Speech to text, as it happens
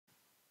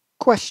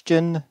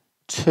Question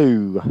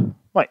 2.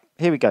 Right,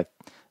 here we go.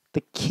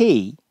 The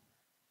key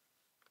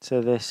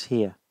to this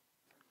here.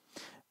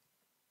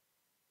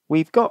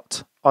 We've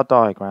got our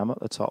diagram at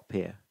the top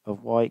here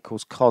of y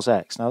equals cos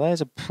x. Now there's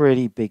a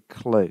pretty big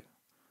clue.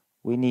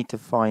 We need to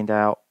find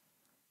out,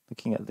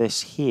 looking at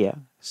this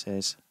here, it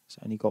says it's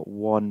only got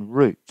one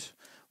root.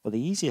 Well, the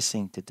easiest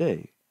thing to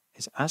do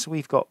is, as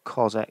we've got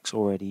cos x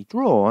already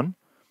drawn,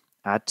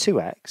 add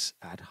 2x,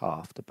 add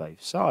half to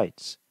both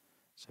sides.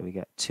 So we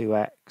get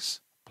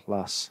 2x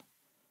plus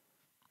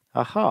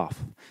a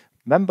half.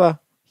 Remember,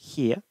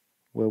 here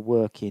we're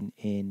working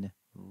in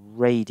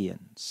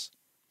radians,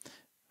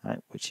 right,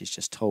 which is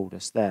just told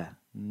us there.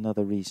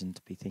 Another reason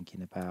to be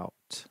thinking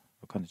about,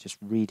 we're kind of just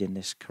reading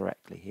this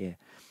correctly here.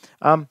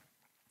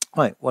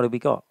 Right, what have we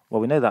got?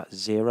 Well, we know that's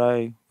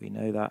 0. We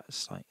know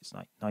that's it's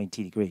like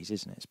 90 degrees,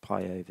 isn't it? It's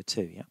pi over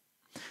 2, yeah?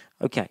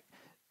 Okay,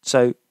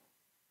 so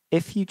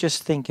if you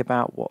just think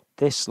about what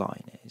this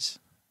line is,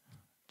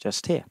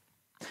 just here.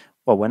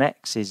 Well, when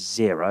x is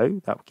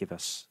 0, that would give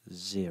us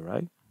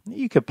 0.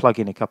 You could plug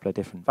in a couple of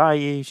different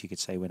values. You could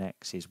say when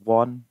x is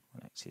 1,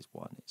 it's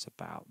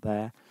about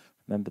there.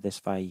 Remember, this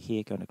value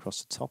here going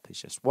across the top is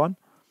just 1.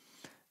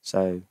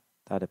 So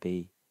that'd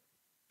be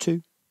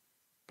 2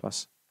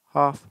 plus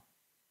half.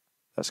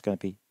 That's going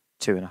to be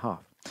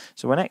 2.5.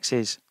 So when x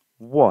is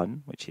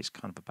 1, which is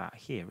kind of about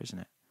here, isn't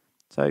it?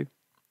 So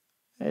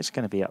it's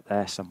going to be up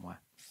there somewhere.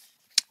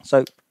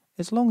 So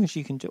as long as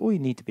you can do, all you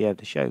need to be able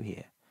to show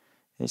here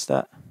is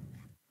that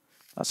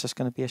that's just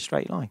going to be a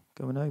straight line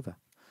going over.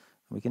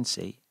 And we can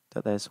see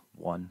that there's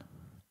one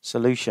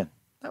solution.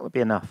 That would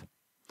be enough.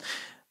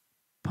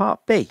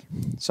 Part B.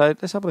 So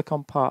let's have a look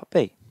on part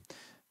B.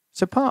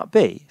 So part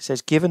B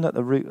says, given that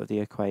the root of the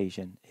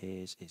equation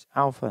is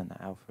alpha, and that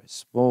alpha is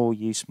small,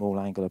 use small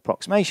angle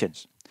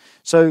approximations.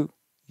 So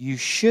you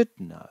should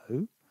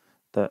know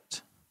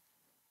that,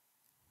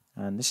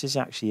 and this is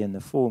actually in the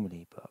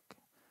formulae book,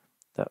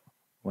 that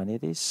when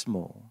it is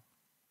small,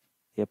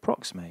 the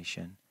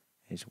approximation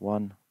is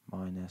 1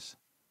 minus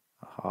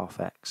a half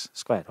x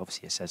squared.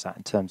 Obviously it says that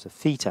in terms of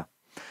theta.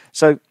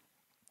 So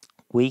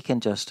we can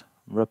just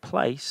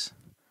replace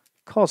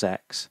cos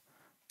x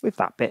with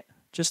that bit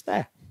just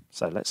there.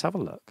 So let's have a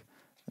look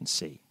and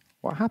see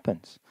what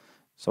happens.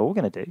 So all we're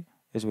going to do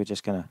is we're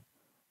just going to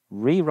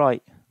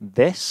rewrite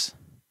this,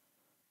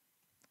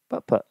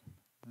 but put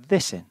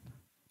this in.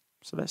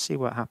 So let's see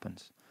what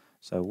happens.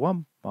 So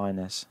 1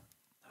 minus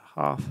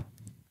a half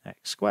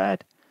x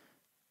squared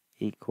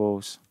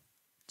equals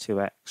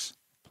 2x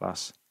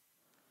plus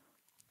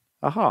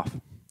a half.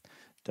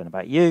 Don't know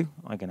about you,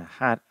 I'm going to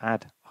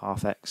add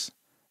half x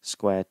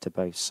squared to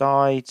both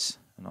sides,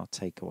 and I'll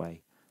take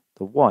away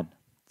the 1.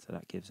 So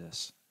that gives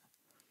us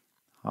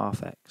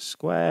half x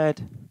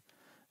squared,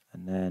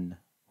 and then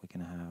we're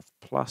going to have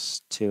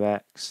plus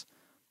 2x,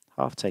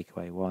 half take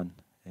away 1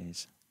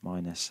 is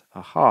minus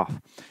a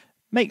half.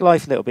 Make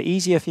life a little bit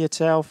easier for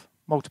yourself,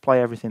 multiply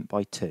everything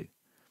by 2.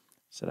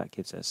 So that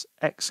gives us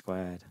x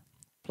squared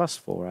plus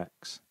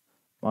 4x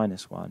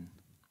minus 1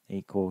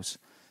 equals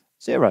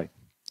 0.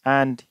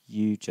 And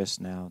you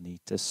just now need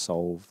to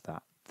solve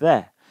that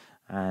there.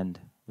 And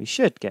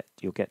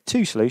you'll get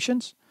two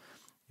solutions.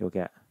 You'll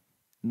get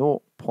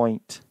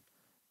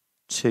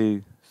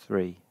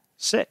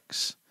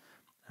 0.236,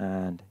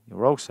 and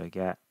you'll also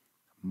get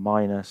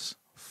minus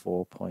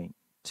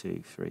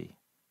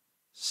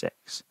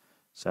 4.236.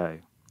 So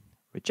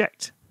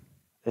reject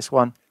this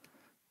one.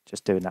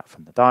 Just doing that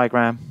from the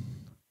diagram.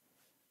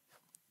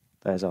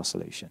 There's our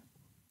solution.